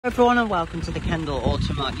Hello everyone and welcome to the Kendal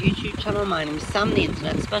Automart YouTube channel. My name is Sam, the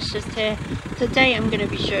internet specialist here. Today I'm going to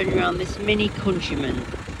be showing you around this mini Countryman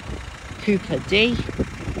Cooper D.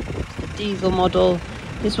 It's the diesel model.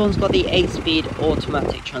 This one's got the 8-speed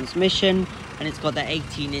automatic transmission and it's got the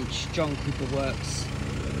 18-inch John Cooper Works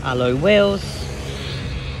alloy wheels.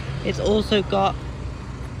 It's also got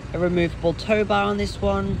a removable tow bar on this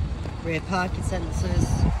one, rear parking sensors.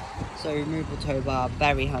 So removable tow bar,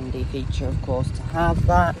 very handy feature of course to have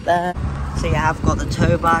that there. So you have got the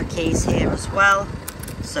tow bar keys here as well.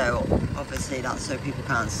 So obviously that's so people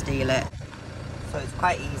can't steal it. So it's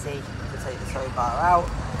quite easy to take the tow bar out.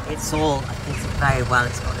 It's very well,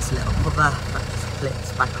 it's got this little cover that just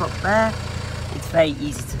flips back up there. It's very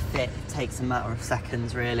easy to fit, it takes a matter of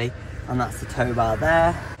seconds really. And that's the tow bar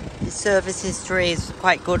there. The service history is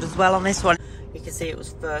quite good as well on this one. You can see it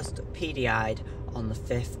was first PDI'd on the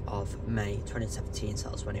 5th of May 2017, so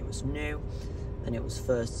that was when it was new. Then it was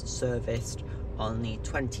first serviced on the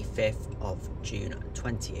 25th of June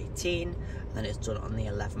 2018, and then it's done on the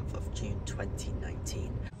 11th of June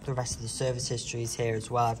 2019. The rest of the service history is here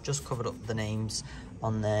as well. I've just covered up the names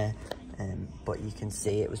on there, but you can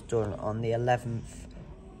see it was done on the 11th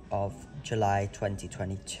of July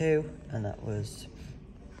 2022, and that was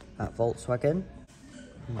at Volkswagen.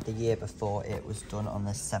 The year before it was done on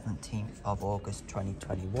the 17th of August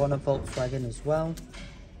 2021 at Volkswagen as well.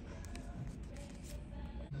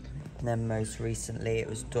 And then most recently it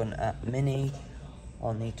was done at Mini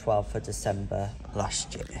on the 12th of December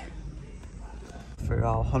last year. Through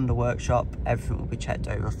our Honda workshop, everything will be checked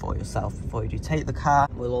over for yourself before you do take the car.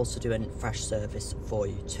 We'll also do a fresh service for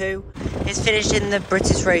you too. It's finished in the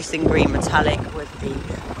British Racing Green Metallic with the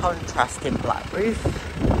contrasting black roof.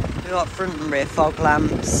 We've got front and rear fog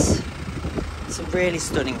lamps. It's a really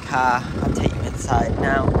stunning car. I'll take you inside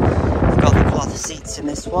now. We've got the cloth seats in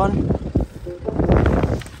this one.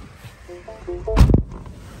 You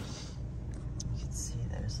can see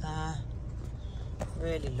those there.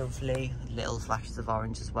 Really lovely. Little flashes of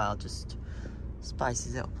orange as well. Just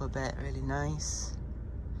spices it up a bit. Really nice.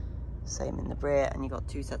 Same in the rear, and you've got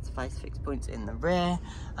two sets of ISOFIX points in the rear,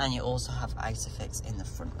 and you also have ISOFIX in the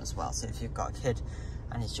front as well. So if you've got a kid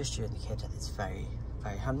and it's just you and the kid, it's very,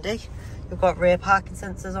 very handy. You've got rear parking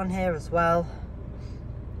sensors on here as well,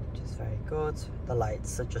 which is very good. The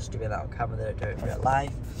lights are just doing that on camera, they don't do it in real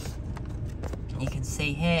life. You can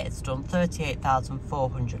see here it's done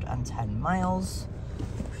 38,410 miles,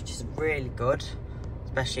 which is really good.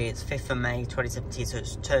 Especially it's 5th of May 2017, so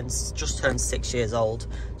it's just turned 6 years old.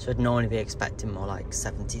 So we'd normally be expecting more like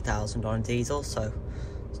 70,000 on a diesel. So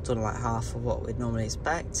it's done like half of what we'd normally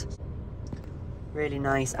expect. Really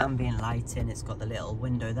nice ambient lighting. It's got the little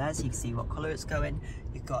window there so you can see what colour it's going.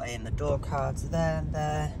 You've got it in the door cards there and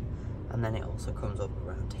there. And then it also comes up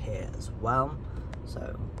around here as well.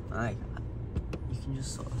 So you can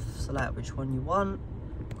just sort of select which one you want.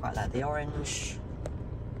 Quite like the orange.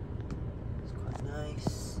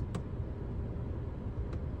 Nice.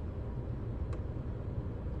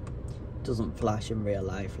 Doesn't flash in real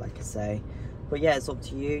life, like I say, but yeah, it's up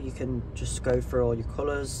to you. You can just go for all your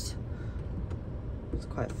colours. It's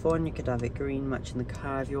quite fun. You could have it green matching the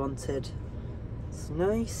car if you wanted. It's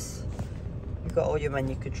nice. You've got all your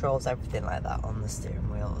menu controls, everything like that on the steering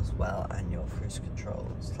wheel as well, and your cruise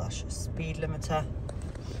control / speed limiter.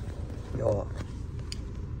 Your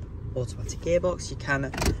automatic gearbox, you can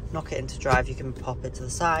knock it into drive, you can pop it to the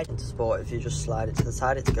side into sport. If you just slide it to the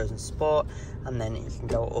side, it goes in sport, and then you can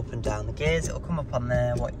go up and down the gears. It'll come up on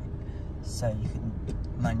there so you can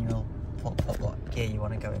put what gear you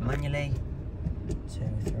want to go in manually. 2,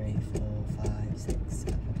 3, 4, 5, 6,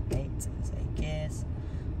 7, 8. There's 8 gears.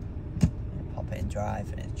 You pop it in drive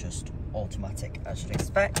and it's just automatic as you'd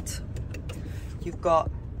expect. You've got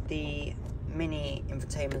the mini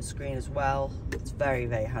infotainment screen as well. It's very,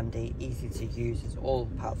 very handy, easy to use. It's all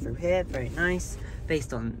powered through here, very nice,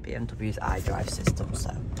 based on BMW's iDrive system,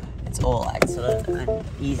 so it's all excellent and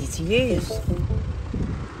easy to use.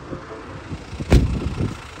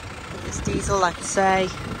 It's diesel, like I say,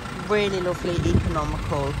 really lovely,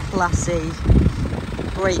 economical, classy,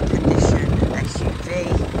 great condition SUV.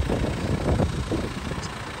 It's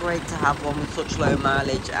great to have one with such low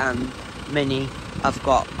mileage, and Mini I've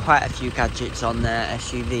got quite a few gadgets on their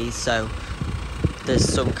SUVs, so there's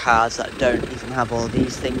some cars that don't even have all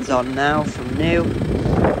these things on now from new.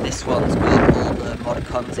 This one's got all the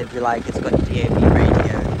modicons, if you like. It's got your DAB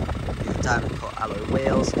radio, your diamond cut alloy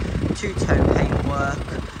wheels, 2-tone paintwork,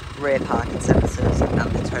 rear parking sensors, and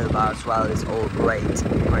the tow bar as well. Is all great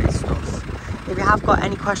stuff. If you have got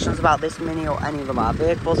any questions about this Mini or any of our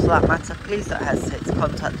vehicles for that matter, please don't hesitate to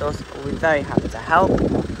contact us. We'll be very happy to help.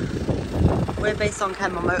 We're based on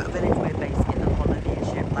Kendal Motor Village. We're based in the Hollow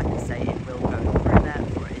dealership. Like I say, it will go through there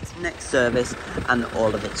for its next service and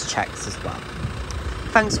all of its checks as well.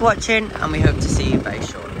 Thanks for watching, and we hope to see you very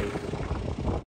shortly.